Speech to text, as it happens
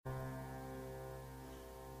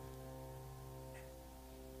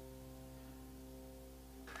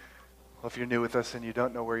Well, if you're new with us and you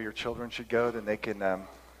don't know where your children should go, then they can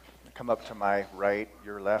come up to my right,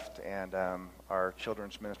 your left, and our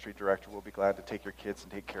children's ministry director will be glad to take your kids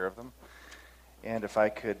and take care of them. And if I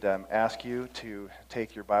could ask you to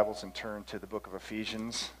take your Bibles and turn to the book of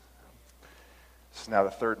Ephesians. This is now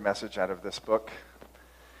the third message out of this book.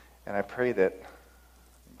 And I pray that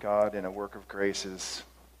God, in a work of grace, is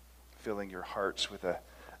filling your hearts with a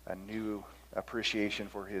new appreciation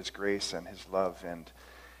for His grace and His love and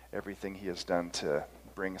everything He has done to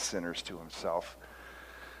bring sinners to Himself.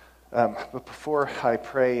 But before I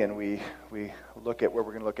pray and we look at what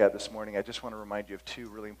we're going to look at this morning, I just want to remind you of two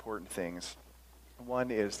really important things.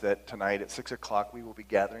 One is that tonight at 6 o'clock we will be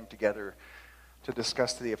gathering together to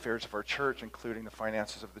discuss the affairs of our church, including the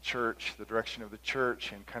finances of the church, the direction of the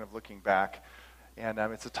church, and kind of looking back. And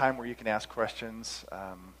it's a time where you can ask questions,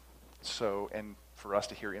 and for us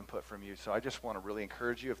to hear input from you. So I just want to really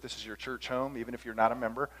encourage you, if this is your church home, even if you're not a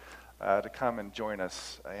member, to come and join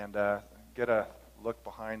us and get a look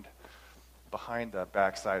behind the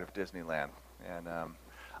backside of Disneyland. And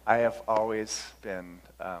I have always been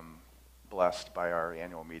blessed by our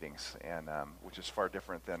annual meetings, and which is far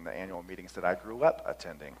different than the annual meetings that I grew up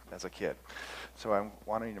attending as a kid. So I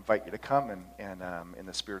want to invite you to come and in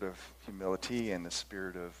the spirit of humility and the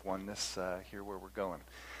spirit of oneness, hear where we're going.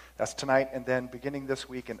 That's tonight, and then beginning this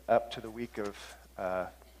week and up to the week of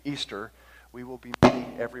Easter, we will be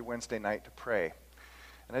meeting every Wednesday night to pray.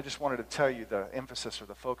 And I just wanted to tell you the emphasis or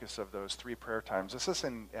the focus of those three prayer times. This is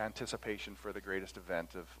in anticipation for the greatest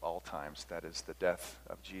event of all times, that is the death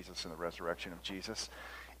of Jesus and the resurrection of Jesus.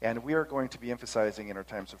 And we are going to be emphasizing in our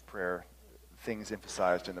times of prayer things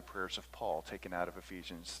emphasized in the prayers of Paul, taken out of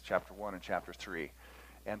Ephesians chapter 1 and chapter 3,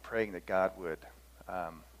 and praying that God would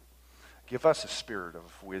give us a spirit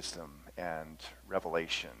of wisdom and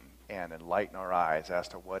revelation and enlighten our eyes as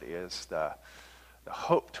to what is the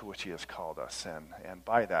hope to which He has called us, and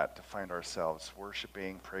by that to find ourselves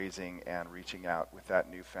worshiping, praising, and reaching out with that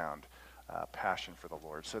newfound passion for the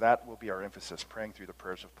Lord. So that will be our emphasis, praying through the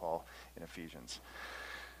prayers of Paul in Ephesians.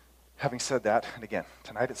 Having said that, and again,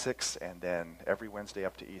 tonight at 6, and then every Wednesday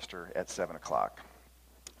up to Easter at 7 o'clock,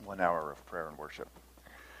 1 hour of prayer and worship.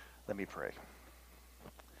 Let me pray.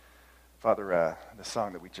 Father, the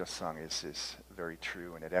song that we just sung is very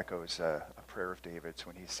true, and it echoes a prayer of David's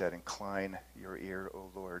when he said, "Incline your ear,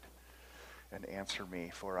 O Lord, and answer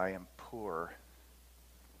me, for I am poor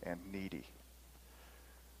and needy."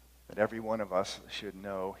 That every one of us should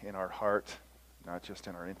know in our heart, not just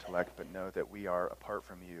in our intellect, but know that we are, apart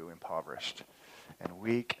from you, impoverished and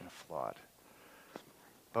weak and flawed.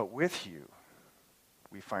 But with you,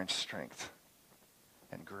 we find strength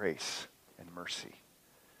and grace and mercy.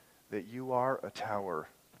 That you are a tower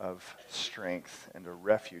of strength and a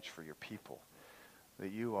refuge for your people.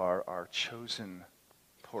 That you are our chosen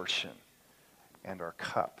portion and our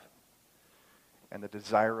cup. And the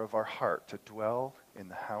desire of our heart to dwell in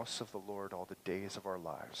the house of the Lord all the days of our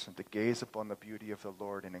lives, and to gaze upon the beauty of the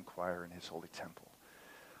Lord and inquire in His holy temple.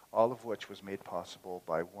 All of which was made possible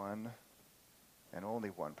by one and only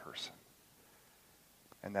one person.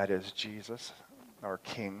 And that is Jesus, our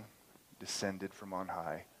King, descended from on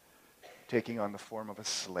high, taking on the form of a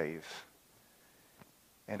slave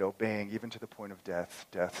and obeying even to the point of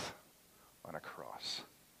death on a cross.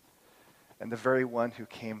 And the very one who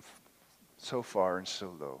came so far and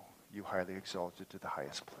so low, you highly exalted to the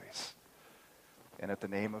highest place. And at the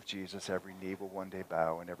name of Jesus, every knee will one day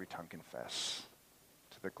bow and every tongue confess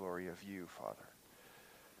to the glory of you, Father.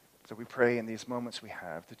 So we pray in these moments we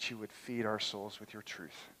have that you would feed our souls with your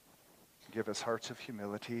truth. Give us hearts of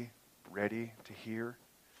humility, ready to hear,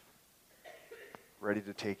 ready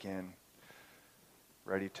to take in,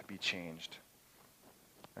 ready to be changed,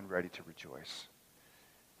 and ready to rejoice.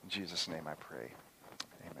 In Jesus' name I pray.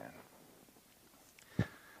 Amen.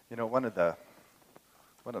 You know, one of the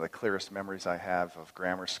clearest memories I have of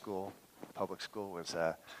grammar school, public school,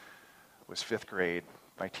 was fifth grade.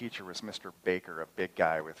 My teacher was Mr. Baker, a big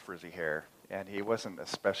guy with frizzy hair, and he wasn't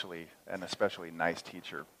an especially nice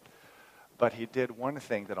teacher. But he did one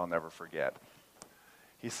thing that I'll never forget.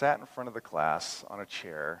 He sat in front of the class on a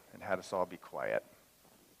chair and had us all be quiet.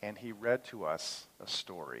 And he read to us a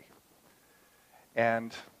story.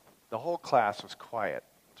 And the whole class was quiet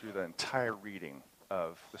through the entire reading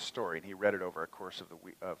of the story. And he read it over a course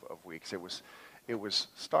of weeks. It was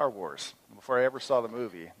Star Wars. Before I ever saw the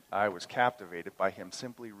movie, I was captivated by him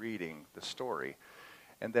simply reading the story.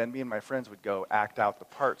 And then me and my friends would go act out the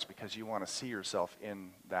parts because you want to see yourself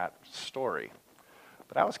in that story.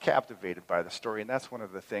 But I was captivated by the story, and that's one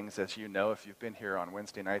of the things, as you know, if you've been here on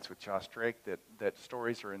Wednesday nights with Josh Drake, that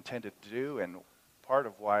stories are intended to do, and part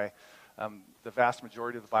of why The vast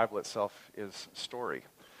majority of the Bible itself is story.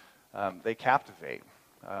 They captivate.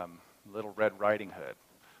 Little Red Riding Hood,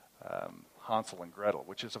 Hansel and Gretel,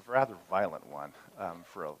 which is a rather violent one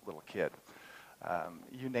for a little kid.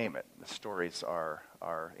 You name it, the stories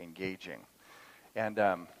are engaging. And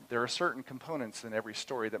there are certain components in every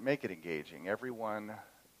story that make it engaging. Every one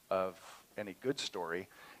of any good story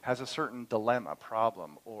has a certain dilemma,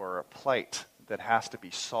 problem, or plight that has to be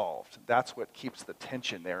solved. That's what keeps the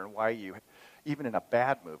tension there, and why you, even in a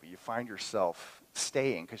bad movie, you find yourself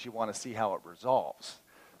staying because you want to see how it resolves.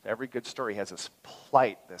 Every good story has this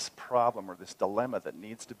plight, this problem, or this dilemma that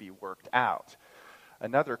needs to be worked out.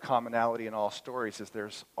 Another commonality in all stories is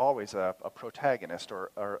there's always a protagonist or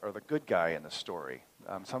the good guy in the story.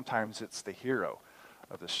 Sometimes it's the hero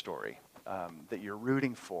of the story that you're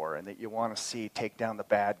rooting for and that you want to see take down the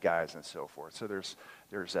bad guys and so forth. So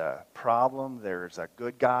there's a problem, there's a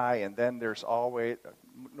good guy, and then there's always,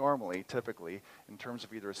 normally, typically, in terms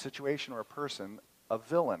of either a situation or a person, a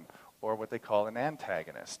villain, or what they call an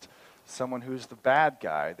antagonist. Someone who's the bad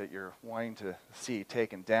guy that you're wanting to see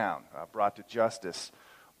taken down, brought to justice,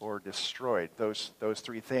 or destroyed. Those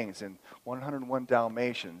three things. In 101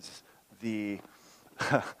 Dalmatians, the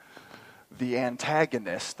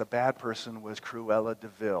antagonist, the bad person, was Cruella de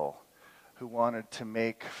Vil, who wanted to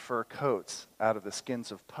make fur coats out of the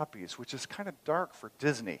skins of puppies, which is kind of dark for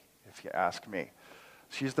Disney, if you ask me.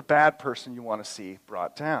 She's the bad person you want to see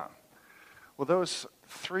brought down. Well, those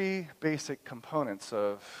three basic components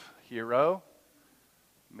of hero,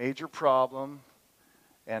 major problem,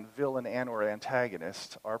 and villain and or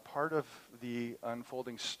antagonist are part of the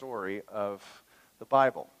unfolding story of the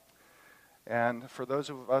Bible. And for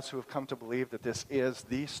those of us who have come to believe that this is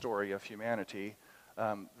the story of humanity,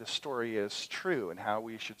 the story is true in how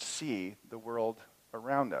we should see the world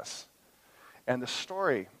around us. And the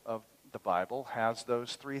story of the Bible has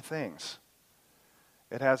those three things.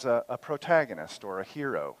 It has a protagonist or a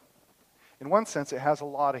hero. In one sense, it has a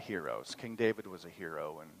lot of heroes. King David was a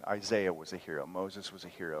hero, and Isaiah was a hero, Moses was a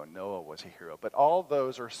hero, and Noah was a hero. But all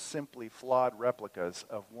those are simply flawed replicas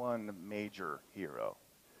of one major hero.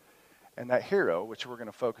 And that hero, which we're going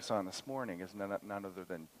to focus on this morning, is none other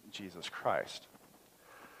than Jesus Christ.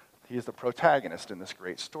 He is the protagonist in this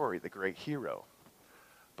great story, the great hero.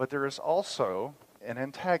 But there is also an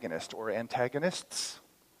antagonist or antagonists,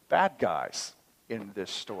 bad guys, in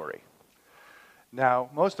this story. Now,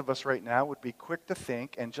 most of us right now would be quick to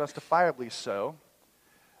think, and justifiably so,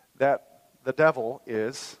 that the devil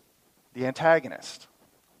is the antagonist,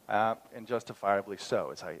 and justifiably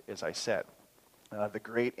so, as I said. The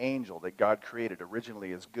great angel that God created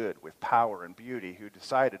originally as good, with power and beauty, who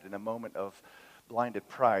decided in a moment of blinded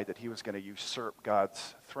pride that he was going to usurp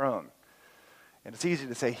God's throne. And it's easy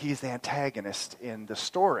to say he's the antagonist in the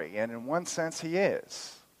story, and in one sense he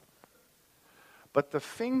is. But the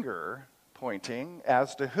finger pointing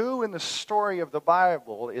as to who in the story of the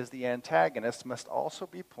Bible is the antagonist must also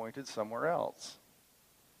be pointed somewhere else.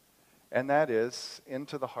 And that is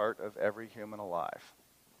into the heart of every human alive.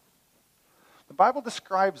 The Bible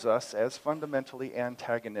describes us as fundamentally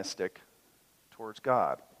antagonistic towards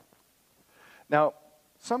God. Now,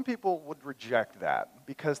 some people would reject that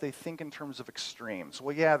because they think in terms of extremes.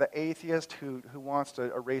 Well, yeah, the atheist who wants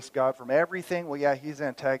to erase God from everything, well, yeah, he's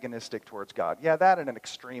antagonistic towards God. Yeah, that in an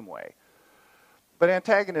extreme way. But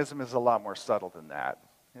antagonism is a lot more subtle than that.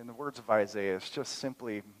 In the words of Isaiah, it's just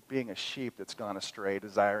simply being a sheep that's gone astray,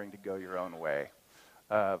 desiring to go your own way.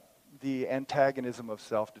 The antagonism of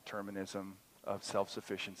self-determinism, of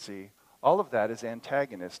self-sufficiency, all of that is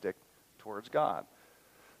antagonistic towards God.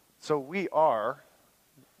 So we are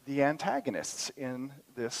the antagonists in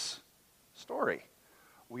this story.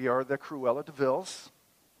 We are the Cruella de Vils,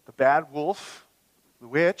 the bad wolf, the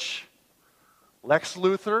witch, Lex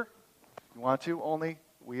Luthor, if you want to, only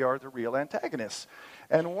we are the real antagonists.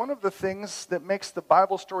 And one of the things that makes the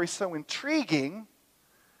Bible story so intriguing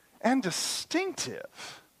and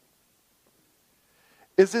distinctive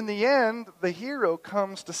is in the end, the hero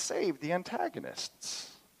comes to save the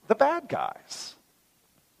antagonists, the bad guys.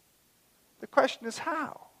 The question is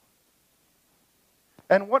how?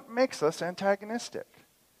 And what makes us antagonistic?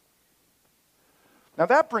 Now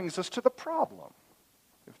that brings us to the problem.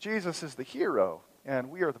 If Jesus is the hero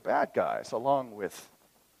and we are the bad guys along with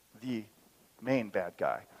the main bad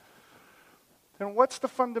guy, then what's the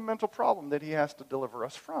fundamental problem that he has to deliver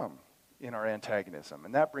us from in our antagonism?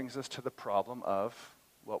 And that brings us to the problem of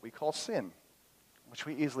what we call sin, which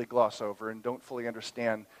we easily gloss over and don't fully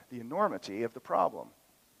understand the enormity of the problem.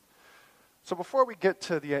 So before we get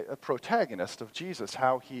to the protagonist of Jesus,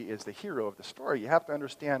 how he is the hero of the story, you have to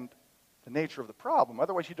understand the nature of the problem.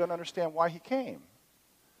 Otherwise, you don't understand why he came.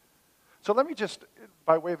 So let me just,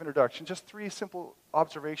 by way of introduction, just 3 simple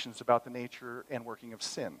observations about the nature and working of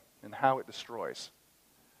sin and how it destroys.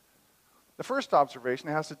 The first observation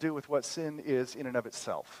has to do with what sin is in and of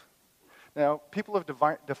itself. Now, people have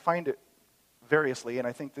defined it variously, and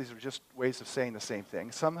I think these are just ways of saying the same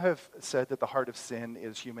thing. Some have said that the heart of sin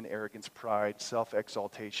is human arrogance, pride,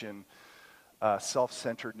 self-exaltation,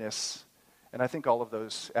 self-centeredness, and I think all of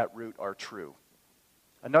those at root are true.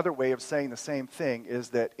 Another way of saying the same thing is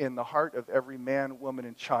that in the heart of every man, woman,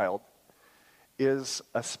 and child is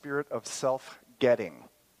a spirit of self-getting.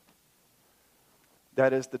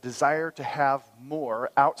 That is the desire to have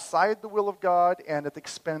more outside the will of God and at the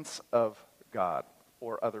expense of God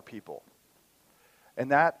or other people.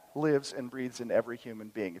 And that lives and breathes in every human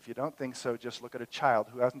being. If you don't think so, just look at a child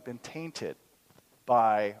who hasn't been tainted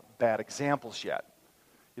by bad examples yet.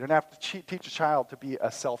 You don't have to teach a child to be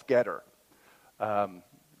a self-getter.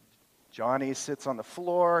 Johnny sits on the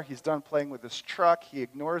floor. He's done playing with his truck. He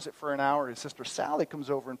ignores it for an hour. His sister Sally comes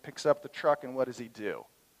over and picks up the truck, and what does he do?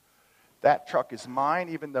 That truck is mine,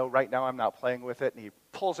 even though right now I'm not playing with it, and he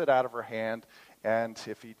pulls it out of her hand, and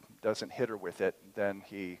if he doesn't hit her with it, then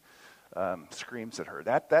he screams at her.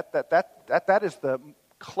 That is the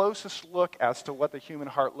closest look as to what the human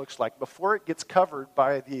heart looks like before it gets covered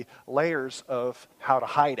by the layers of how to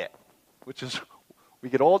hide it, which is we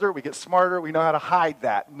get older, we get smarter, we know how to hide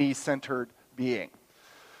that me-centered being.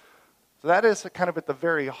 So that is kind of at the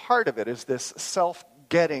very heart of it, is this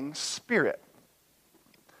self-getting spirit.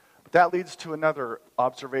 But that leads to another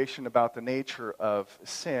observation about the nature of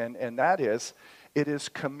sin, and that is, it is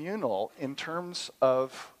communal in terms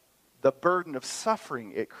of the burden of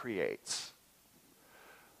suffering it creates.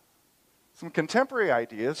 Some contemporary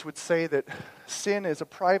ideas would say that sin is a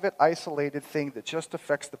private, isolated thing that just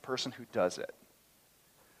affects the person who does it,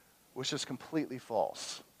 which is completely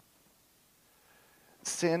false.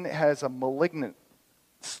 Sin has a malignance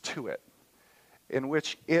to it, in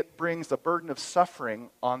which it brings the burden of suffering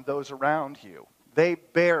on those around you. They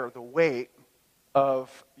bear the weight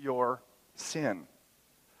of your sin.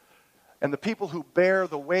 And the people who bear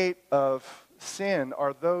the weight of sin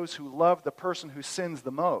are those who love the person who sins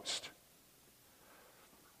the most.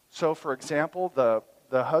 So, for example,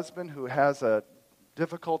 the husband who has a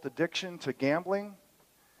difficult addiction to gambling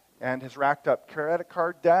and has racked up credit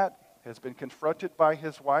card debt, has been confronted by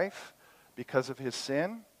his wife because of his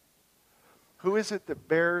sin. Who is it that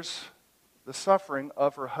bears the suffering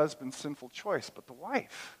of her husband's sinful choice but the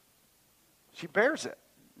wife? She bears it.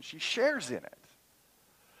 She shares in it.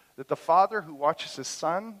 That the father who watches his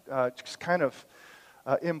son just kind of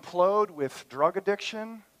implode with drug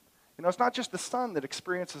addiction, it's not just the son that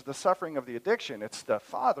experiences the suffering of the addiction, it's the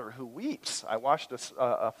father who weeps. I watched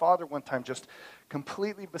a father one time just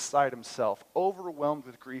completely beside himself, overwhelmed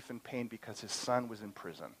with grief and pain because his son was in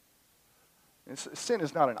prison. And sin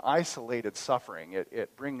is not an isolated suffering.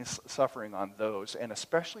 It brings suffering on those, and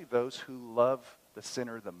especially those who love the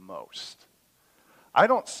sinner the most. I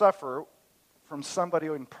don't suffer from somebody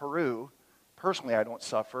in Peru, personally I don't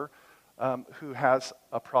suffer, who has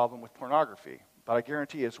a problem with pornography. But I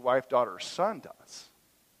guarantee his wife, daughter, or son does.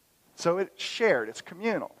 So it's shared, it's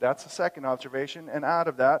communal. That's the second observation. And out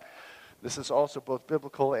of that, this is also both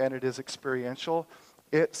biblical and it is experiential,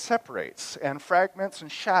 it separates and fragments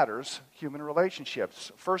and shatters human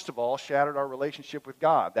relationships. First of all, shattered our relationship with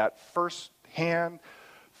God. That first-hand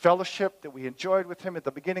fellowship that we enjoyed with him at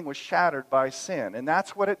the beginning was shattered by sin. And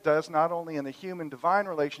that's what it does not only in the human-divine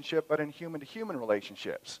relationship, but in human-to-human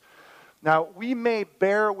relationships. Now, we may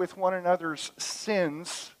bear with one another's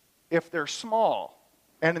sins if they're small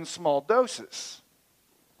and in small doses.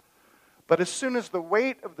 But as soon as the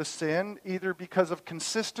weight of the sin, either because of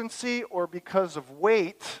consistency or because of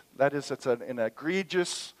weight, that is, it's an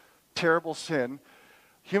egregious, terrible sin,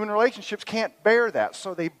 human relationships can't bear that,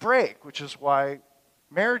 so they break, which is why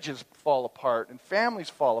marriages fall apart and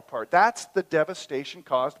families fall apart. That's the devastation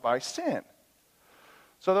caused by sin.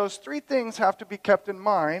 So those 3 things have to be kept in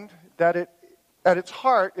mind, that it, at its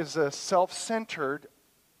heart, is a self-centered,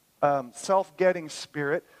 self-getting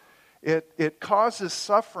spirit. It causes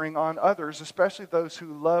suffering on others, especially those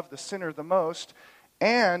who love the sinner the most,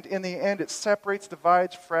 and in the end it separates,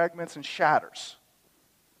 divides, fragments, and shatters.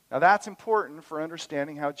 Now that's important for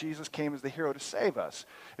understanding how Jesus came as the hero to save us.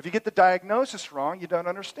 If you get the diagnosis wrong, you don't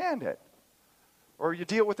understand it, or you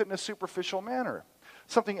deal with it in a superficial manner.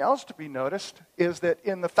 Something else to be noticed is that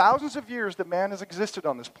in the thousands of years that man has existed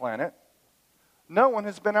on this planet, no one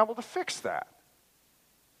has been able to fix that.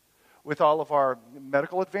 With all of our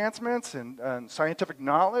medical advancements and scientific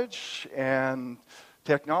knowledge and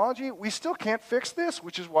technology, we still can't fix this,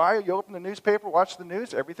 which is why you open the newspaper, watch the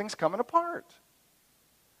news, everything's coming apart.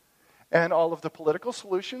 And all of the political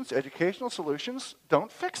solutions, educational solutions,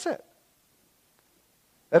 don't fix it.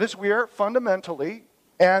 That is, we are fundamentally,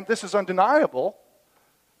 and this is undeniable,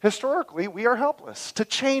 historically, we are helpless to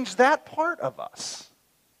change that part of us.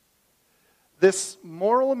 This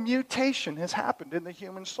moral mutation has happened in the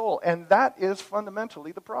human soul, and that is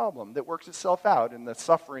fundamentally the problem that works itself out in the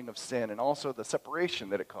suffering of sin and also the separation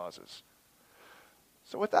that it causes.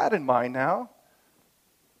 So with that in mind now,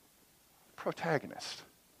 protagonist,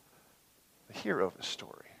 the hero of the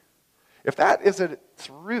story. If that is at its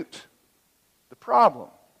root the problem,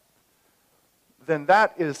 then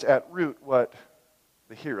that is at root what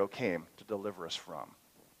the hero came to deliver us from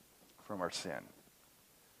our sin.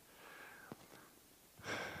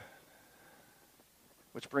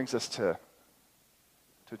 Which brings us to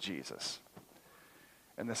Jesus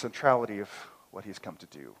and the centrality of what he's come to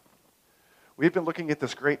do. We've been looking at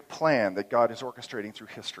this great plan that God is orchestrating through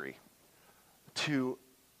history to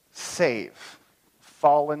save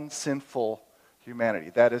fallen, sinful humanity.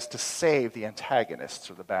 That is, to save the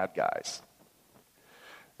antagonists or the bad guys.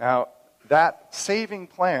 Now, that saving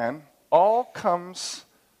plan all comes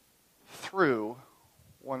through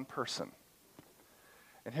one person.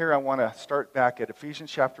 And here I want to start back at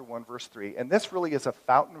Ephesians chapter 1, verse 3. And this really is a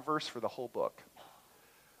fountain verse for the whole book,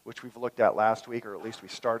 which we've looked at last week, or at least we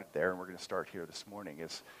started there, and we're going to start here this morning,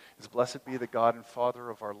 is blessed be the God and Father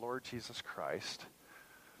of our Lord Jesus Christ,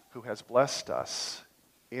 who has blessed us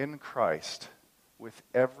in Christ with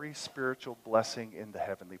every spiritual blessing in the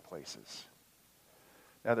heavenly places.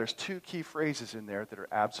 Now, there's two key phrases in there that are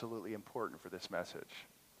absolutely important for this message.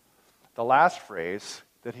 The last phrase,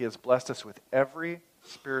 that he has blessed us with every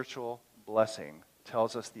spiritual blessing,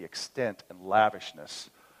 tells us the extent and lavishness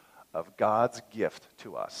of God's gift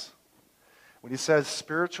to us. When he says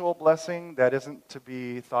spiritual blessing, that isn't to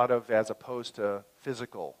be thought of as opposed to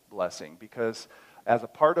physical blessing, because as a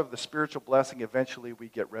part of the spiritual blessing, eventually we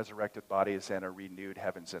get resurrected bodies and a renewed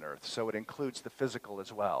heavens and earth. So it includes the physical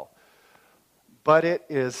as well. But it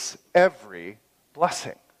is every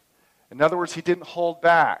blessing. In other words, he didn't hold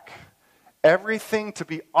back. Everything to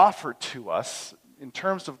be offered to us in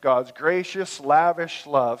terms of God's gracious, lavish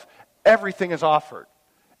love, everything is offered.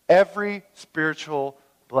 Every spiritual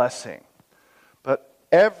blessing. But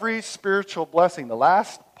every spiritual blessing, the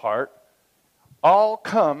last part, all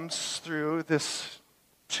comes through this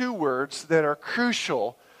two words that are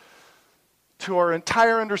crucial to our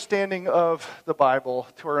entire understanding of the Bible,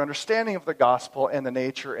 to our understanding of the gospel and the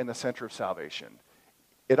nature and the center of salvation.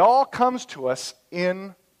 It all comes to us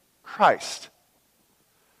in Christ.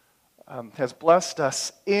 Has blessed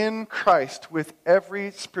us in Christ with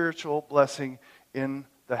every spiritual blessing in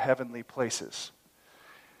the heavenly places.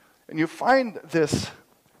 And you find this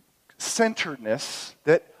centeredness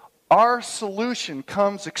that our solution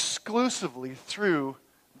comes exclusively through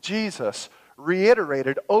Jesus,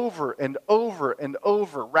 reiterated over and over and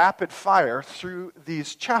over, rapid fire through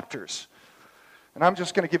these chapters. And I'm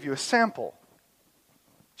just going to give you a sample.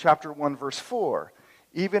 Chapter 1, verse 4.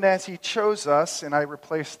 Even as he chose us, and I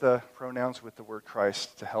replaced the pronouns with the word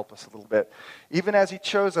Christ to help us a little bit. Even as he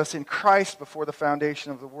chose us in Christ before the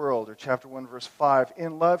foundation of the world. Or chapter 1, verse 5.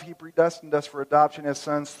 In love he predestined us for adoption as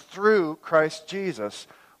sons through Christ Jesus.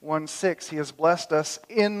 1:6. He has blessed us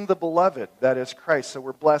in the beloved, that is Christ. So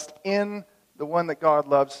we're blessed in the one that God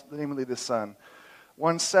loves, namely the Son.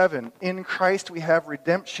 1:7. In Christ we have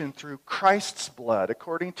redemption through Christ's blood,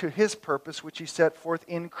 according to his purpose, which he set forth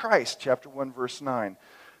in Christ. Chapter 1, verse 9.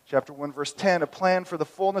 Chapter 1, verse 10. A plan for the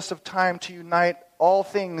fullness of time to unite all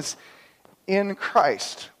things in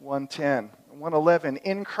Christ. 1:10. 1:11.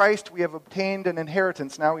 In Christ we have obtained an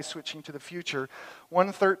inheritance. Now he's switching to the future.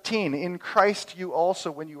 1:13. In Christ you also,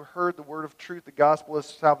 when you heard the word of truth, the gospel of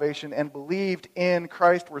salvation, and believed in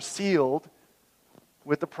Christ, were sealed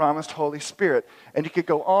with the promised Holy Spirit. And you could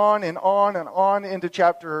go on and on and on into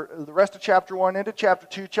the rest of chapter 1, into chapter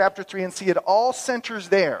 2, chapter 3, and see it all centers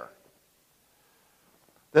there.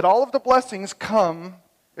 That all of the blessings come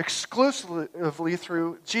exclusively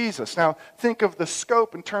through Jesus. Now, think of the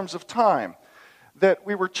scope in terms of time. That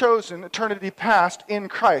we were chosen, eternity past, in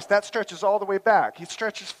Christ. That stretches all the way back. He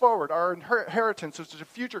stretches forward. Our inheritance, which is a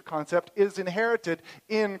future concept, is inherited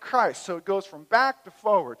in Christ. So it goes from back to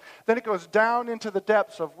forward. Then it goes down into the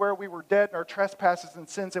depths of where we were dead in our trespasses and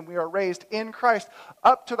sins, and we are raised in Christ,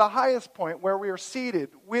 up to the highest point where we are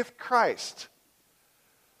seated with Christ.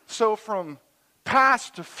 So from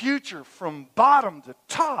past to future, from bottom to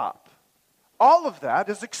top, all of that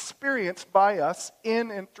is experienced by us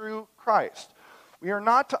in and through Christ. We are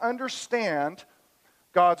not to understand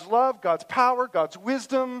God's love, God's power, God's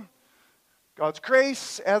wisdom, God's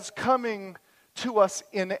grace as coming to us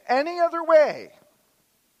in any other way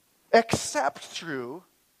except through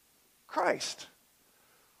Christ.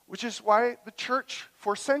 Which is why the church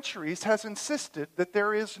for centuries has insisted that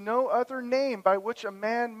there is no other name by which a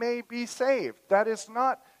man may be saved. That is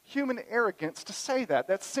not human arrogance to say that.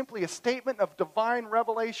 That's simply a statement of divine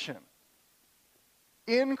revelation.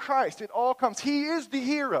 In Christ, it all comes. He is the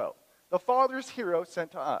hero, the Father's hero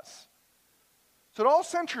sent to us. So it all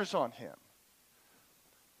centers on him.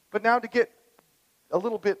 But now to get a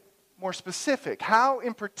little bit more specific, how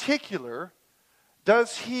in particular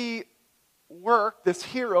does he work, this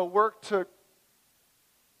hero work to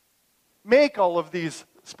make all of these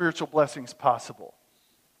spiritual blessings possible?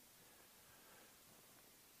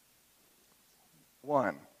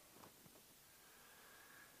 One,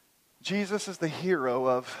 Jesus is the hero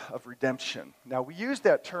of redemption. Now, we use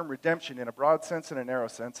that term redemption in a broad sense and a narrow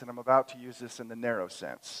sense, and I'm about to use this in the narrow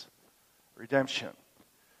sense. Redemption.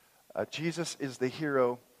 Jesus is the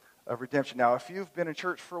hero of redemption. Now, if you've been in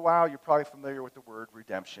church for a while, you're probably familiar with the word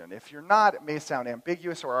redemption. If you're not, it may sound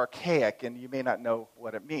ambiguous or archaic, and you may not know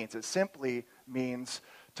what it means. It simply means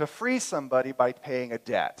to free somebody by paying a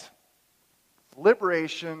debt.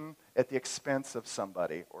 Liberation at the expense of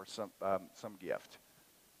somebody or some gift.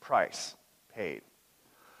 Price paid.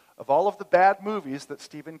 Of all of the bad movies that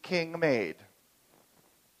Stephen King made,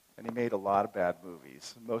 and he made a lot of bad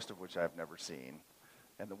movies, most of which I've never seen,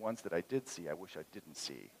 and the ones that I did see, I wish I didn't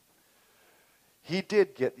see. He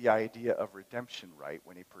did get the idea of redemption right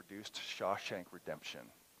when he produced Shawshank Redemption.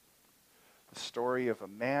 The story of a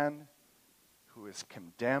man who is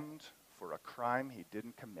condemned for a crime he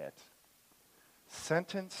didn't commit,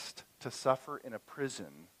 sentenced to suffer in a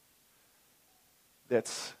prison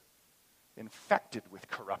that's infected with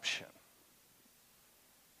corruption.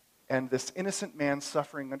 And this innocent man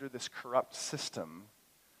suffering under this corrupt system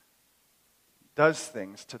does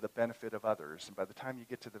things to the benefit of others. And by the time you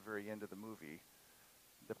get to the very end of the movie,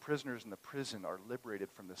 the prisoners in the prison are liberated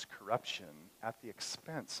from this corruption at the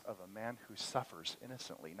expense of a man who suffers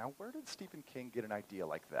innocently. Now, where did Stephen King get an idea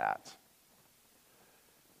like that?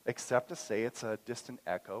 Except to say it's a distant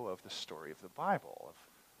echo of the story of the Bible,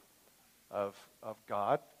 of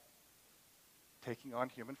God taking on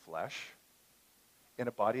human flesh in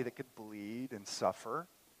a body that could bleed and suffer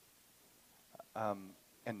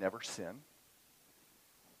and never sin,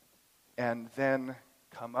 and then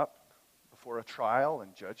come up before a trial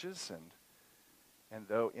and judges, and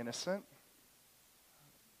though innocent,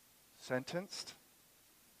 sentenced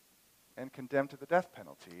and condemned to the death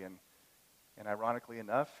penalty. And ironically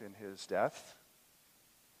enough, in his death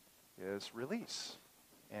is release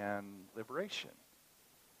and liberation.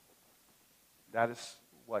 That is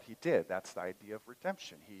what he did. That's the idea of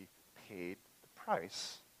redemption. He paid the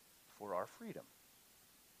price for our freedom.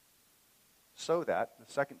 So that,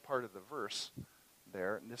 the second part of the verse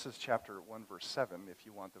there, and this is chapter 1, verse 7, if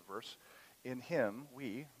you want the verse, in him,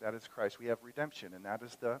 we, that is Christ, we have redemption, and that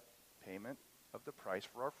is the payment of the price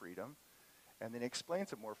for our freedom. And then he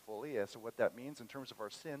explains it more fully as to what that means in terms of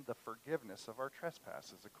our sin, the forgiveness of our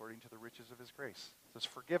trespasses according to the riches of his grace. This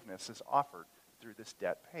forgiveness is offered through this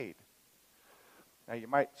debt paid. Now you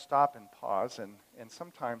might stop and pause, and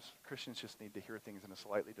sometimes Christians just need to hear things in a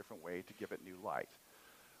slightly different way to give it new light.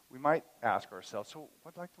 We might ask ourselves, so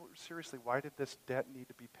seriously, why did this debt need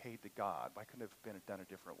to be paid to God? Why couldn't it have been done a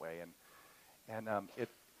different way? And it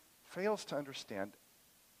fails to understand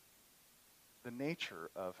the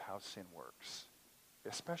nature of how sin works,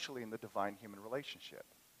 especially in the divine-human relationship.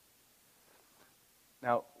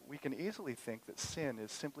 Now, we can easily think that sin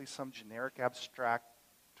is simply some generic, abstract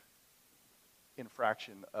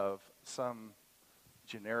infraction of some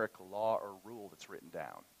generic law or rule that's written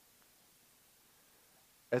down,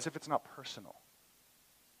 as if it's not personal,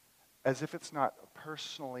 as if it's not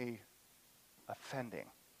personally offending.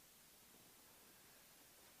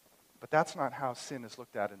 But that's not how sin is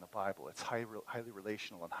looked at in the Bible. It's highly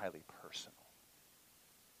relational and highly personal.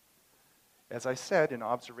 As I said in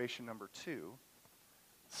observation number 2,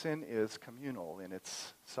 sin is communal in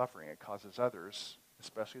its suffering. It causes others,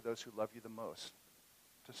 especially those who love you the most,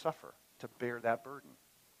 to suffer, to bear that burden.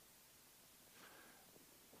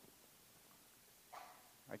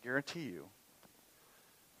 I guarantee you,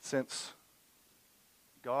 since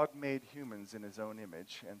God made humans in his own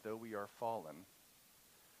image, and though we are fallen,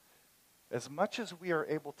 as much as we are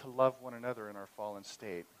able to love one another in our fallen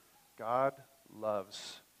state, God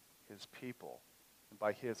loves his people. And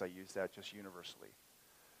by his, I use that just universally.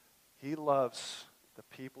 He loves the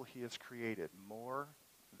people he has created more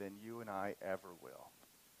than you and I ever will.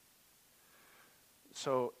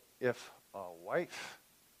 So if a wife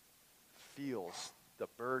feels the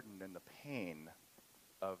burden and the pain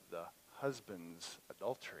of the husband's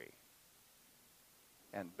adultery,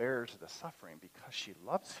 and bears the suffering because she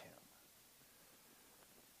loves him,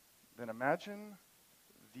 then imagine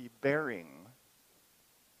the bearing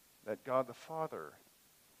that God the Father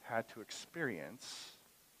had to experience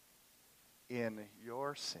in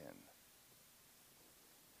your sin.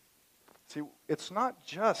 See, it's not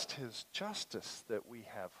just his justice that we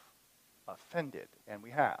have offended, and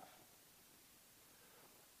we have,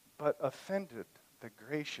 but offended the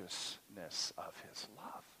graciousness of his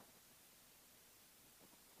love.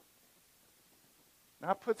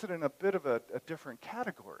 Now it puts it in a bit of a different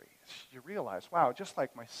category. You realize, wow, just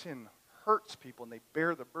like my sin hurts people and they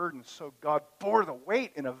bear the burden, so God bore the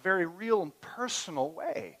weight in a very real and personal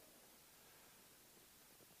way.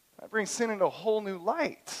 That brings sin into a whole new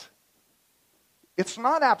light. It's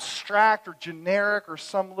not abstract or generic or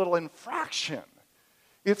some little infraction.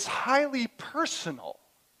 It's highly personal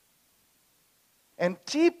and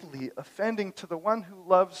deeply offending to the one who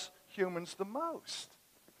loves humans the most.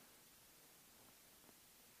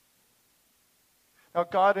 Now,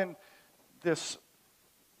 God, in this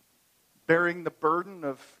bearing the burden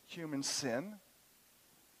of human sin,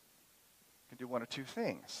 can do one of two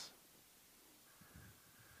things.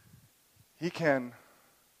 He can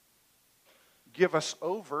give us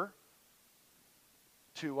over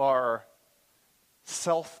to our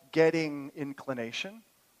self-getting inclination,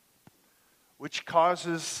 which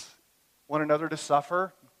causes one another to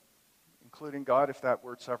suffer, including God, if that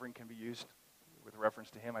word suffering can be used with reference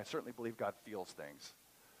to him. I certainly believe God feels things.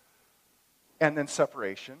 And then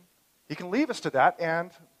separation. He can leave us to that,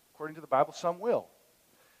 and according to the Bible, some will.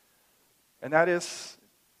 And that is,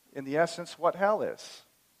 in the essence, what hell is.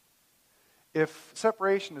 If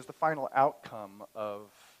separation is the final outcome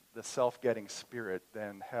of the self-getting spirit,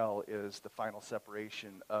 then hell is the final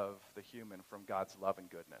separation of the human from God's love and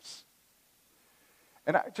goodness.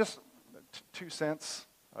 And just 2 cents,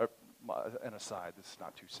 an aside, this is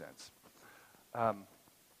not 2 cents. I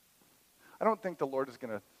don't think the Lord is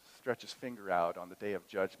going to stretch his finger out on the day of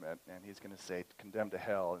judgment and he's going to say, condemned to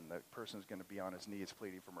hell, and the person is going to be on his knees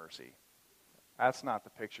pleading for mercy. That's not the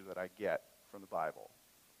picture that I get from the Bible.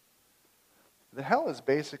 The hell is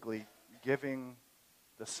basically giving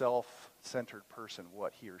the self-centered person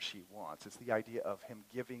what he or she wants. It's the idea of him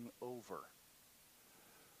giving over.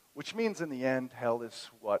 Which means in the end, hell is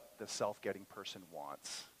what the self-getting person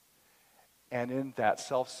wants. And in that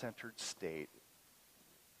self-centered state,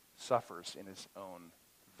 suffers in his own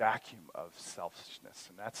vacuum of selfishness.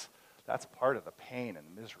 And that's part of the pain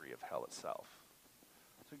and misery of hell itself.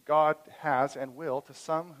 So God has and will, to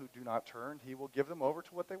some who do not turn, he will give them over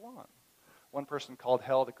to what they want. One person called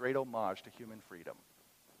hell the great homage to human freedom.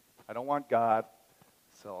 I don't want God,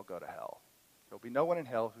 so I'll go to hell. There'll be no one in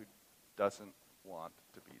hell who doesn't want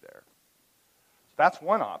to be there. So that's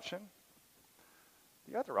one option.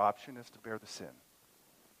 The other option is to bear the sin.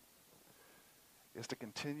 Is to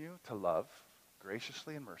continue to love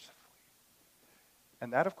graciously and mercifully.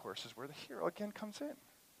 And that, of course, is where the hero again comes in.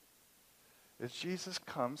 As Jesus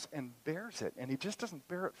comes and bears it. And he just doesn't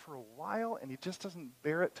bear it for a while, and he just doesn't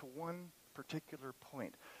bear it to one particular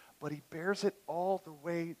point. But he bears it all the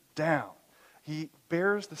way down. He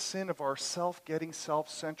bears the sin of our self-getting,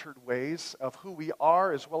 self-centered ways of who we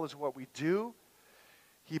are as well as what we do.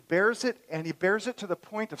 He bears it, and he bears it to the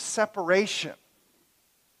point of separation.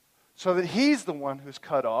 So that he's the one who's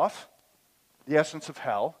cut off, the essence of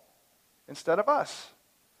hell, instead of us.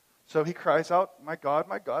 So he cries out, my God,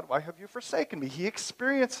 why have you forsaken me? He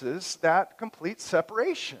experiences that complete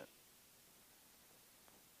separation.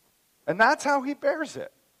 And that's how he bears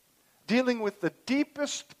it. Dealing with the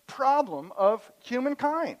deepest problem of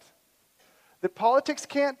humankind. That politics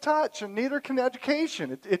can't touch, and neither can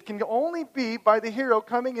education. It can only be by the hero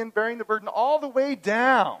coming in, bearing the burden all the way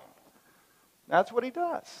down. That's what he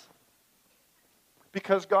does.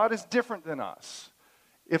 Because God is different than us.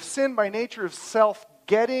 If sin by nature is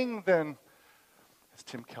self-getting, then, as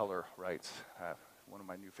Tim Keller writes, one of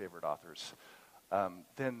my new favorite authors,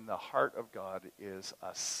 then the heart of God is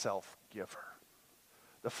a self-giver.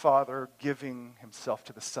 The Father giving himself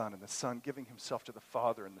to the Son, and the Son giving himself to the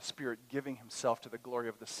Father, and the Spirit giving himself to the glory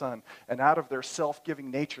of the Son. And out of their self-giving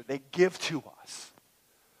nature, they give to us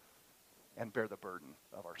and bear the burden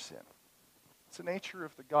of our sin. It's the nature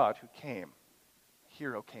of the God who came.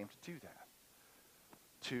 Hero came to do that,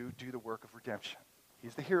 to do the work of redemption.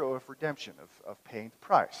 He's the hero of redemption, of paying the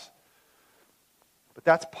price. But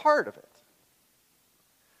that's part of it.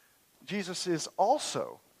 Jesus is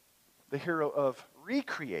also the hero of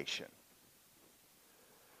recreation.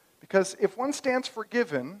 Because if one stands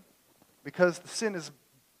forgiven, because the sin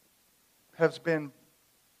has been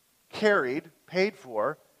carried, paid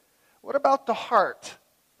for, what about the heart?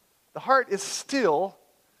 The heart is still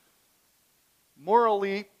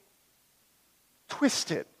morally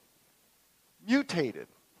twisted, mutated.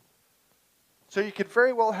 So you could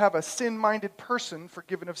very well have a sin-minded person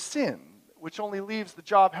forgiven of sin, which only leaves the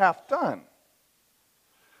job half done.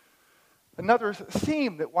 Another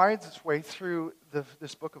theme that winds its way through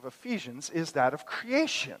this book of Ephesians is that of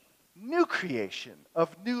creation,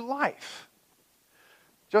 of new life.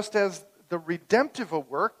 Just as the redemptive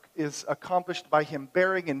work is accomplished by him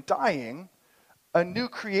bearing and dying, a new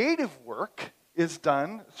creative work is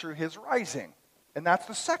done through his rising. And that's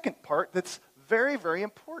the second part that's very, very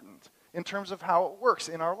important in terms of how it works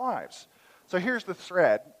in our lives. So here's the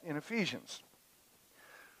thread in Ephesians.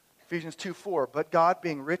 Ephesians 2:4, but God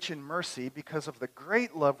being rich in mercy because of the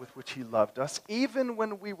great love with which he loved us, even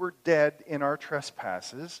when we were dead in our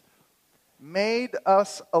trespasses, made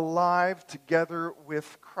us alive together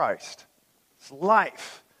with Christ. It's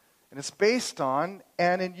life. And it's based on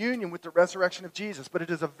and in union with the resurrection of Jesus. But it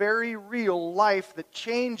is a very real life that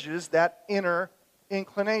changes that inner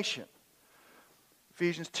inclination.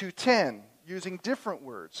 Ephesians 2:10, using different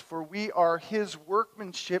words, for we are his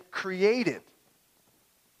workmanship created.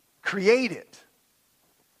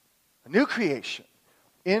 A new creation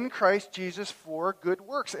in Christ Jesus for good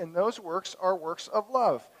works. And those works are works of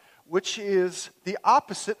love, which is the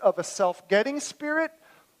opposite of a self-getting spirit.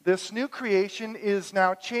 This new creation is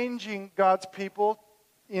now changing God's people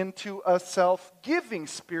into a self-giving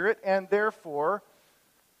spirit, and therefore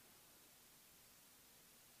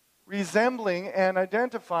resembling and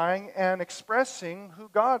identifying and expressing who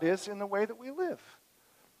God is in the way that we live.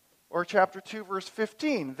 Or chapter 2, verse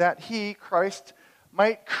 15, that he, Christ,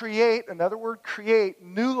 might create, another word, create,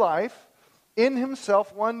 new life in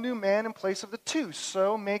himself, one new man in place of the two,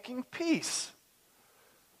 so making peace.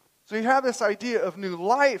 So you have this idea of new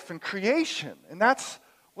life and creation, and that's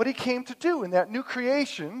what he came to do. And that new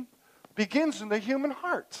creation begins in the human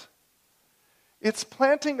heart. It's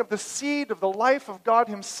planting of the seed of the life of God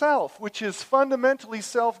himself, which is fundamentally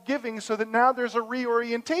self-giving, so that now there's a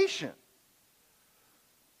reorientation.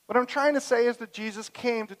 What I'm trying to say is that Jesus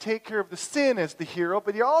came to take care of the sin as the hero,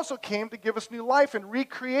 but he also came to give us new life and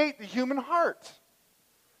recreate the human heart.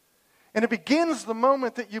 And it begins the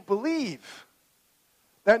moment that you believe.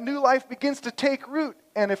 That new life begins to take root,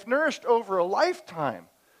 and if nourished over a lifetime,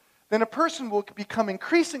 then a person will become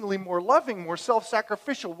increasingly more loving, more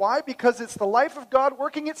self-sacrificial. Why? Because it's the life of God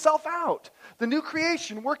working itself out. The new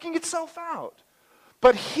creation working itself out.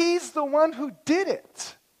 But he's the one who did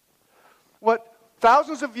it. What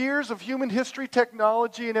thousands of years of human history,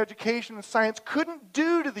 technology, and education and science couldn't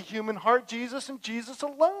do to the human heart, Jesus and Jesus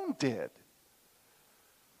alone did.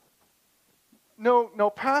 No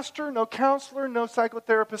pastor, no counselor, no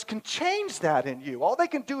psychotherapist can change that in you. All they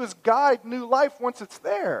can do is guide new life once it's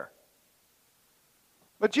there.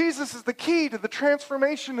 But Jesus is the key to the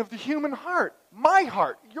transformation of the human heart, my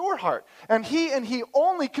heart, your heart. And he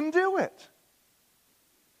only can do it.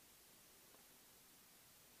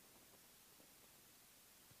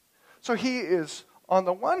 So he is, on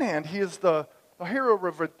the one hand, he is the hero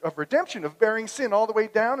of redemption, of bearing sin all the way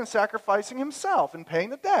down and sacrificing himself and paying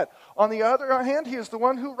the debt. On the other hand, he is the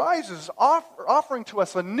one who rises, offering to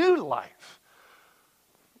us a new life,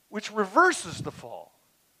 which reverses the fall.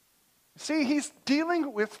 See, he's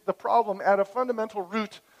dealing with the problem at a fundamental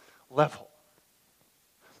root level.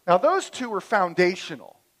 Now, those two are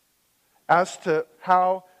foundational as to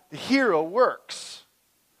how the hero works.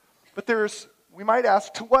 But we might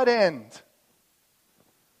ask, to what end?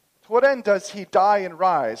 To what end does he die and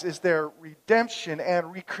rise? Is there redemption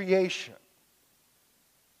and recreation?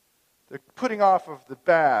 The putting off of the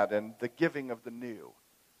bad and the giving of the new.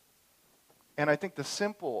 And I think the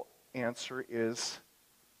simple answer is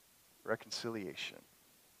reconciliation.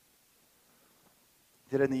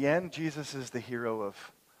 That in the end, Jesus is the hero of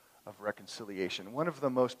reconciliation. One of the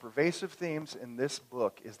most pervasive themes in this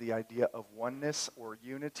book is the idea of oneness or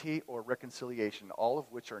unity or reconciliation, all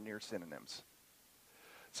of which are near synonyms.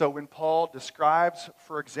 So when Paul describes,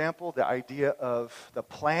 for example, the idea of the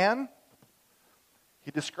plan, he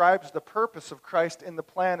describes the purpose of Christ in the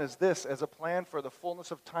plan as this, as a plan for the fullness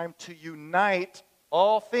of time to unite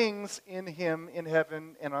all things in him in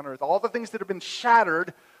heaven and on earth. All the things that have been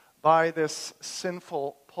shattered by this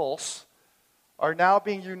sinful pulse are now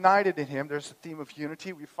being united in him. There's the theme of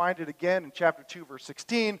unity. We find it again in chapter 2, verse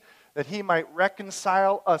 16, that he might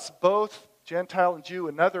reconcile us both, Gentile and Jew,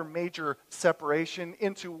 another major separation,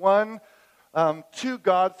 into one to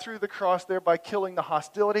God through the cross, thereby killing the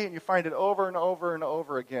hostility, and you find it over and over and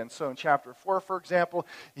over again. So in chapter 4, for example,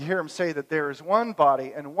 you hear him say that there is one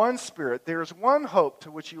body and one Spirit. There is one hope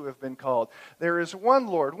to which you have been called. There is one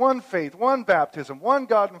Lord, one faith, one baptism, one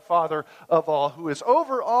God and Father of all, who is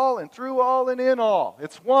over all and through all and in all.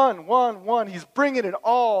 It's one, one, one. He's bringing it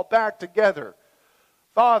all back together.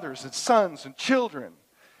 Fathers and sons and children.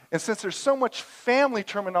 And since there's so much family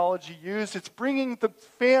terminology used, it's bringing the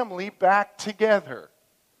family back together.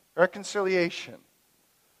 Reconciliation.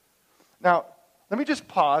 Now, let me just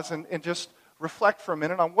pause and just reflect for a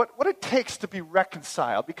minute on what it takes to be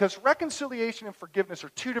reconciled. Because reconciliation and forgiveness are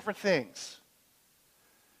two different things.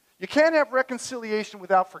 You can't have reconciliation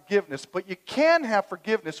without forgiveness, but you can have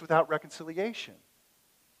forgiveness without reconciliation.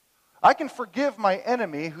 I can forgive my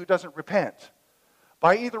enemy who doesn't repent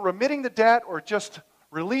by either remitting the debt or just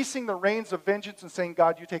releasing the reins of vengeance and saying,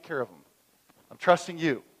 God, you take care of them. I'm trusting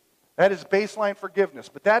you. That is baseline forgiveness.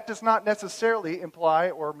 But that does not necessarily imply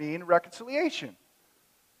or mean reconciliation.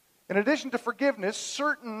 In addition to forgiveness,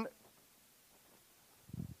 certain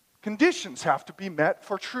conditions have to be met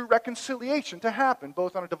for true reconciliation to happen,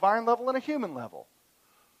 both on a divine level and a human level.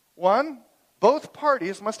 One, both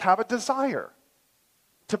parties must have a desire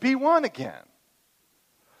to be one again.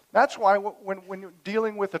 That's why when you're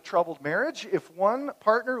dealing with a troubled marriage, if one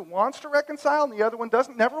partner wants to reconcile and the other one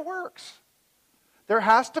doesn't, it never works. There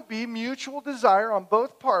has to be mutual desire on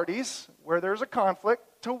both parties where there's a conflict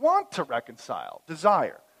to want to reconcile.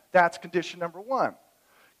 Desire. That's condition number one.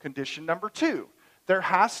 Condition number two, there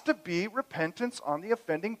has to be repentance on the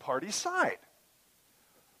offending party's side.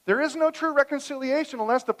 There is no true reconciliation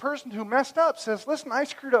unless the person who messed up says, listen, I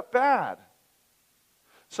screwed up bad.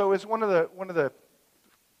 So is one of the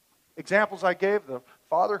examples I gave, the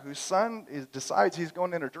father whose son decides he's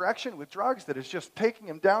going in a direction with drugs that is just taking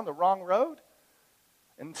him down the wrong road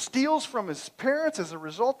and steals from his parents as a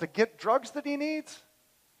result to get drugs that he needs.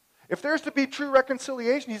 If there's to be true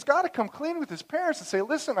reconciliation, he's got to come clean with his parents and say,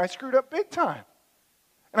 listen, I screwed up big time.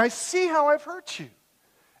 And I see how I've hurt you.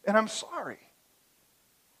 And I'm sorry.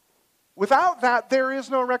 Without that, there is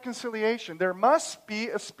no reconciliation. There must be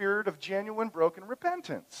a spirit of genuine broken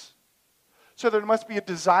repentance. So there must be a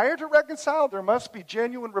desire to reconcile, there must be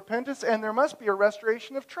genuine repentance, and there must be a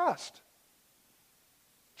restoration of trust.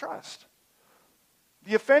 Trust.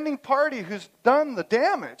 The offending party who's done the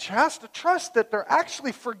damage has to trust that they're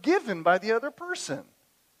actually forgiven by the other person.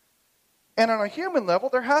 And on a human level,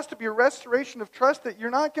 there has to be a restoration of trust that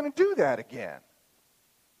you're not going to do that again.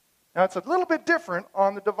 Now, it's a little bit different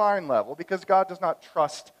on the divine level because God does not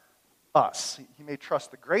trust us. He may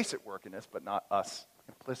trust the grace at work in us, but not us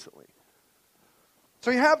implicitly. So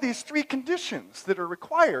you have these three conditions that are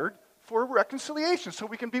required for reconciliation so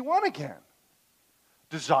we can be one again.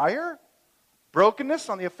 Desire, brokenness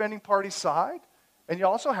on the offending party's side, and you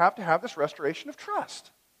also have to have this restoration of trust.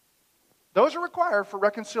 Those are required for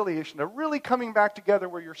reconciliation. They're really coming back together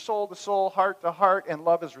where you're soul to soul, heart to heart, and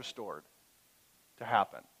love is restored to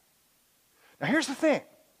happen. Now here's the thing.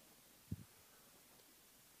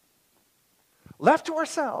 Left to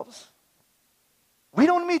ourselves, we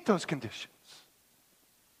don't meet those conditions.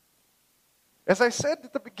 As I said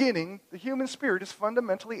at the beginning, the human spirit is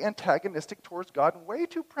fundamentally antagonistic towards God and way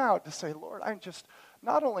too proud to say, Lord,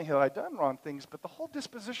 not only have I done wrong things, but the whole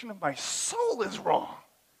disposition of my soul is wrong.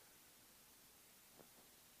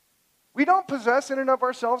 We don't possess in and of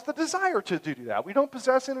ourselves the desire to do that. We don't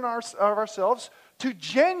possess in and of ourselves to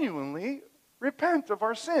genuinely repent of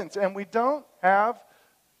our sins. And we don't have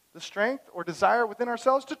the strength or desire within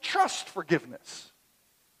ourselves to trust forgiveness.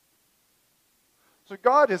 So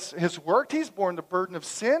God has worked. He's borne the burden of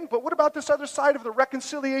sin. But what about this other side of the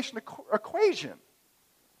reconciliation equation?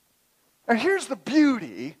 And here's the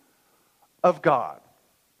beauty of God.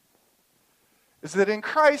 Is that in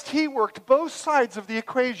Christ, He worked both sides of the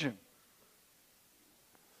equation.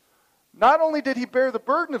 Not only did He bear the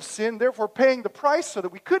burden of sin, therefore paying the price so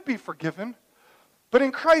that we could be forgiven, but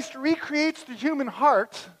in Christ recreates the human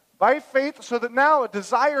heart by faith so that now a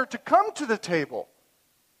desire to come to the table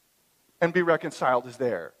and be reconciled is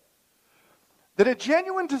there. That a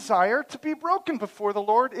genuine desire to be broken before the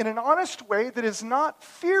Lord in an honest way that is not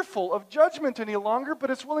fearful of judgment any longer,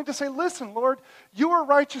 but is willing to say, listen, Lord, you are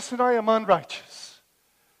righteous and I am unrighteous.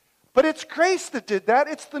 But it's grace that did that.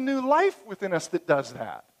 It's the new life within us that does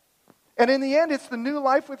that. And in the end, it's the new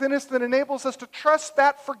life within us that enables us to trust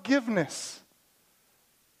that forgiveness.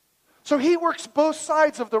 So He works both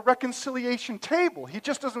sides of the reconciliation table. He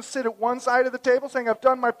just doesn't sit at one side of the table saying, I've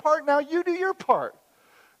done my part, now you do your part.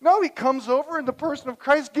 No, He comes over in the person of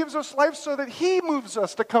Christ, gives us life so that He moves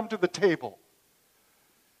us to come to the table.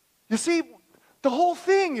 You see, the whole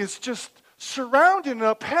thing is just surrounded and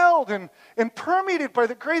upheld and permeated by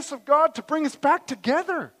the grace of God to bring us back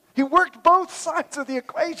together. He worked both sides of the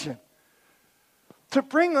equation to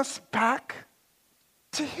bring us back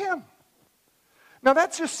to him. Now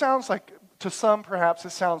that just sounds like, to some perhaps, it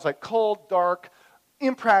sounds like cold, dark,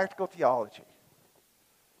 impractical theology.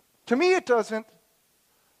 To me it doesn't,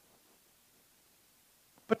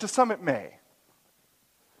 but to some it may.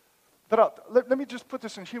 But let me just put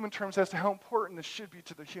this in human terms as to how important this should be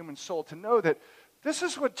to the human soul, to know that this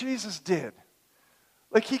is what Jesus did.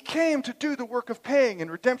 Like, he came to do the work of paying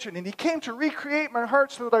and redemption, and he came to recreate my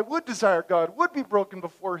heart so that I would desire God, would be broken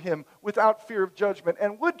before him without fear of judgment,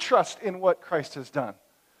 and would trust in what Christ has done.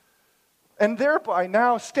 And thereby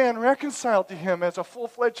now stand reconciled to him as a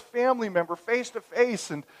full-fledged family member, face to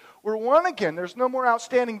face, and we're one again. There's no more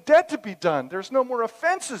outstanding debt to be done. There's no more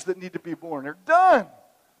offenses that need to be borne. They're done.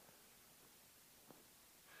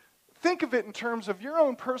 Think of it in terms of your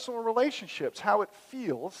own personal relationships, how it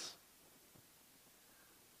feels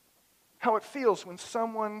when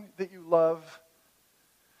someone that you love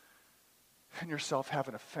and yourself have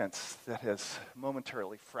an offense that has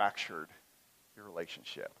momentarily fractured your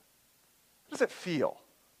relationship. How does it feel?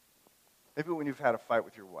 Maybe when you've had a fight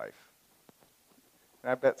with your wife.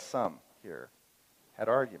 And I bet some here had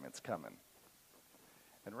arguments coming.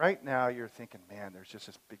 And right now you're thinking, man, there's just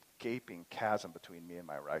this big gaping chasm between me and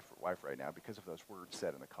my wife right now because of those words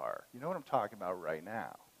said in the car. You know what I'm talking about right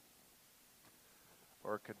now.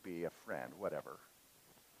 Or it could be a friend, whatever.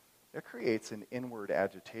 It creates an inward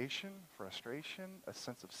agitation, frustration, a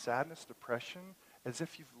sense of sadness, depression, as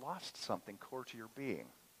if you've lost something core to your being.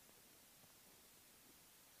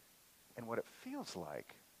 And what it feels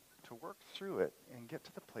like to work through it and get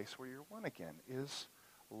to the place where you're one again is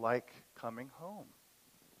like coming home.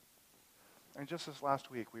 And just this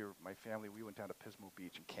last week, my family, we went down to Pismo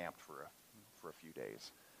Beach and camped for a few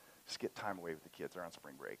days. Just get time away with the kids. They're on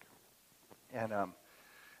spring break. And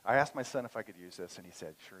I asked my son if I could use this, and he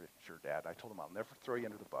said, sure, Dad. I told him I'll never throw you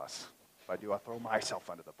under the bus. If I do, I'll throw myself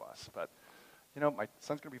under the bus. But, you know, my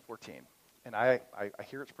son's going to be 14. And I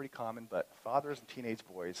hear it's pretty common, but fathers and teenage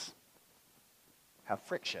boys have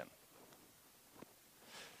friction.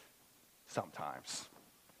 Sometimes.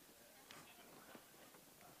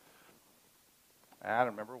 I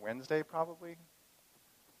don't remember, Wednesday probably,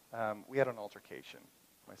 we had an altercation,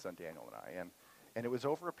 my son Daniel and I, and it was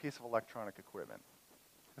over a piece of electronic equipment.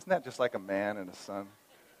 Isn't that just like a man and a son?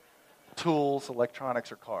 Tools,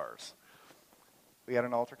 electronics, or cars. We had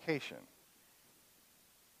an altercation,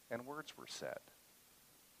 and words were said.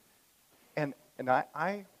 And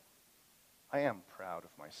I am proud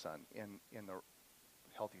of my son in the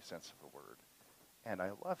healthy sense of the word, and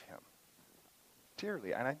I love him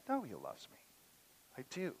dearly, and I know he loves me. I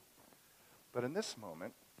do. But in this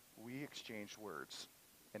moment, we exchanged words,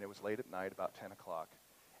 and it was late at night, about 10 o'clock,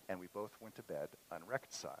 and we both went to bed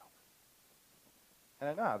unreconciled. And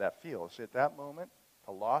I know how that feels. At that moment,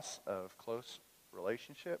 a loss of close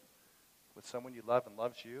relationship with someone you love and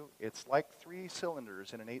loves you, it's like 3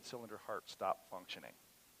 cylinders in an 8-cylinder heart stop functioning.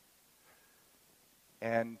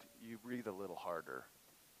 And you breathe a little harder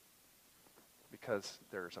because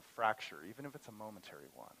there's a fracture, even if it's a momentary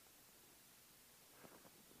one.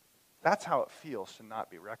 That's how it feels to not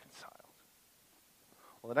be reconciled.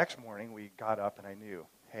 Well, the next morning we got up and I knew,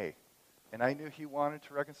 and I knew he wanted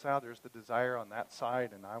to reconcile. There's the desire on that side,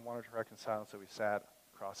 and I wanted to reconcile, so we sat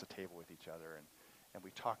across the table with each other and we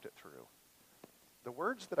talked it through. The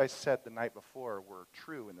words that I said the night before were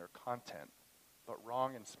true in their content, but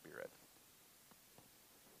wrong in spirit.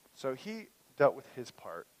 So he dealt with his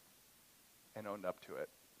part and owned up to it,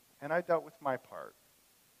 and I dealt with my part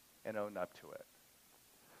and owned up to it.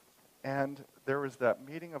 And there was that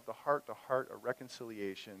meeting of the heart-to-heart, a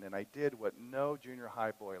reconciliation, and I did what no junior high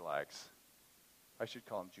boy likes. I should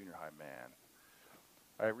call him junior high man.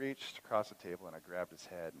 I reached across the table and I grabbed his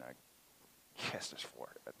head and I kissed his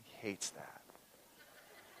forehead. He hates that.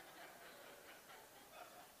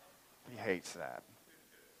 He hates that.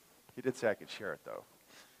 He did say I could share it, though.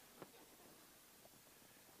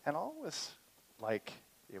 And all was like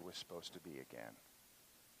it was supposed to be again.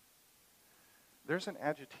 There's an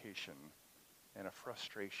agitation and a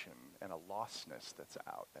frustration and a lostness that's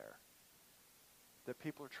out there that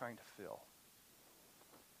people are trying to fill.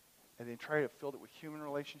 And they try to fill it with human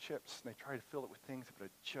relationships, and they try to fill it with things, but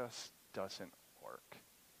it just doesn't work.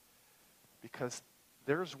 Because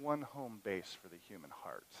there's one home base for the human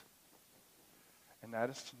heart, and that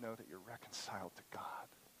is to know that you're reconciled to God.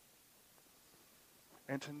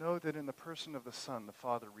 And to know that in the person of the Son, the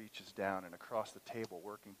Father reaches down and across the table,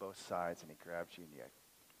 working both sides, and he grabs you and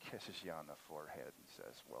he kisses you on the forehead and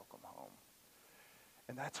says, welcome home.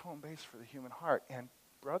 And that's home base for the human heart. And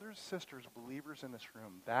brothers, sisters, believers in this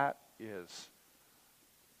room, that is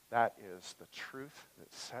the truth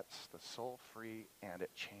that sets the soul free, and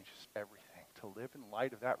it changes everything. To live in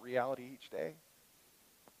light of that reality each day,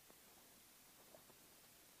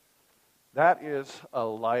 that is a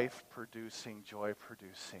life-producing,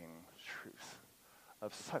 joy-producing truth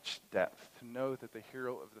of such depth, to know that the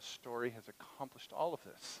hero of the story has accomplished all of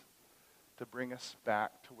this to bring us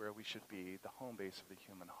back to where we should be, the home base of the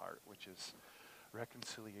human heart, which is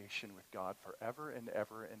reconciliation with God forever and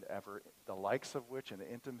ever and ever, the likes of which and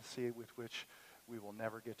the intimacy with which we will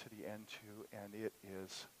never get to the end to, and it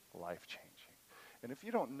is life-changing. And if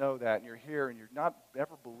you don't know that, and you're here and you've not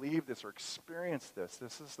ever believed this or experienced this,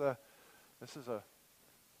 this is a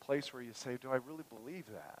place where you say, do I really believe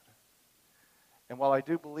that? And while I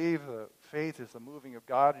do believe faith is the moving of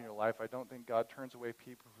God in your life, I don't think God turns away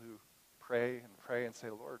people who pray and say,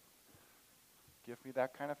 Lord, give me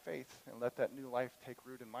that kind of faith and let that new life take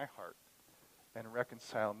root in my heart and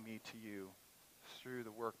reconcile me to you through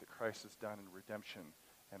the work that Christ has done in redemption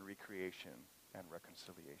and recreation and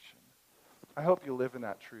reconciliation. I hope you live in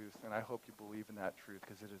that truth, and I hope you believe in that truth,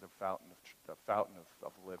 because it is a fountain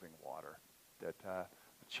of living water that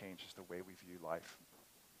changes the way we view life.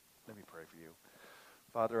 Let me pray for you.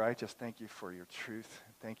 Father, I just thank you for your truth.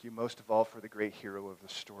 Thank you most of all for the great hero of the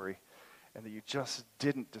story, and that you just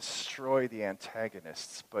didn't destroy the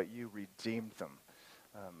antagonists, but you redeemed them.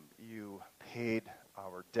 You paid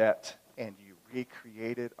our debt, and you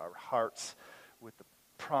recreated our hearts with the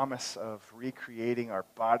promise of recreating our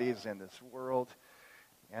bodies in this world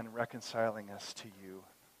and reconciling us to you,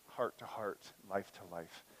 heart to heart, life to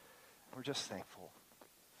life. We're just thankful.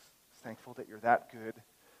 Thankful that you're that good,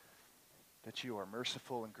 that you are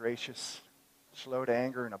merciful and gracious, slow to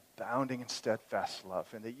anger and abounding in steadfast love,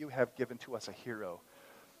 and that you have given to us a hero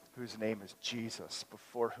whose name is Jesus,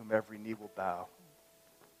 before whom every knee will bow.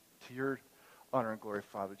 To your honor and glory,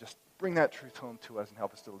 Father, just bring that truth home to us and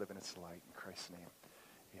help us to live in its light. In Christ's name,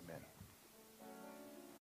 amen.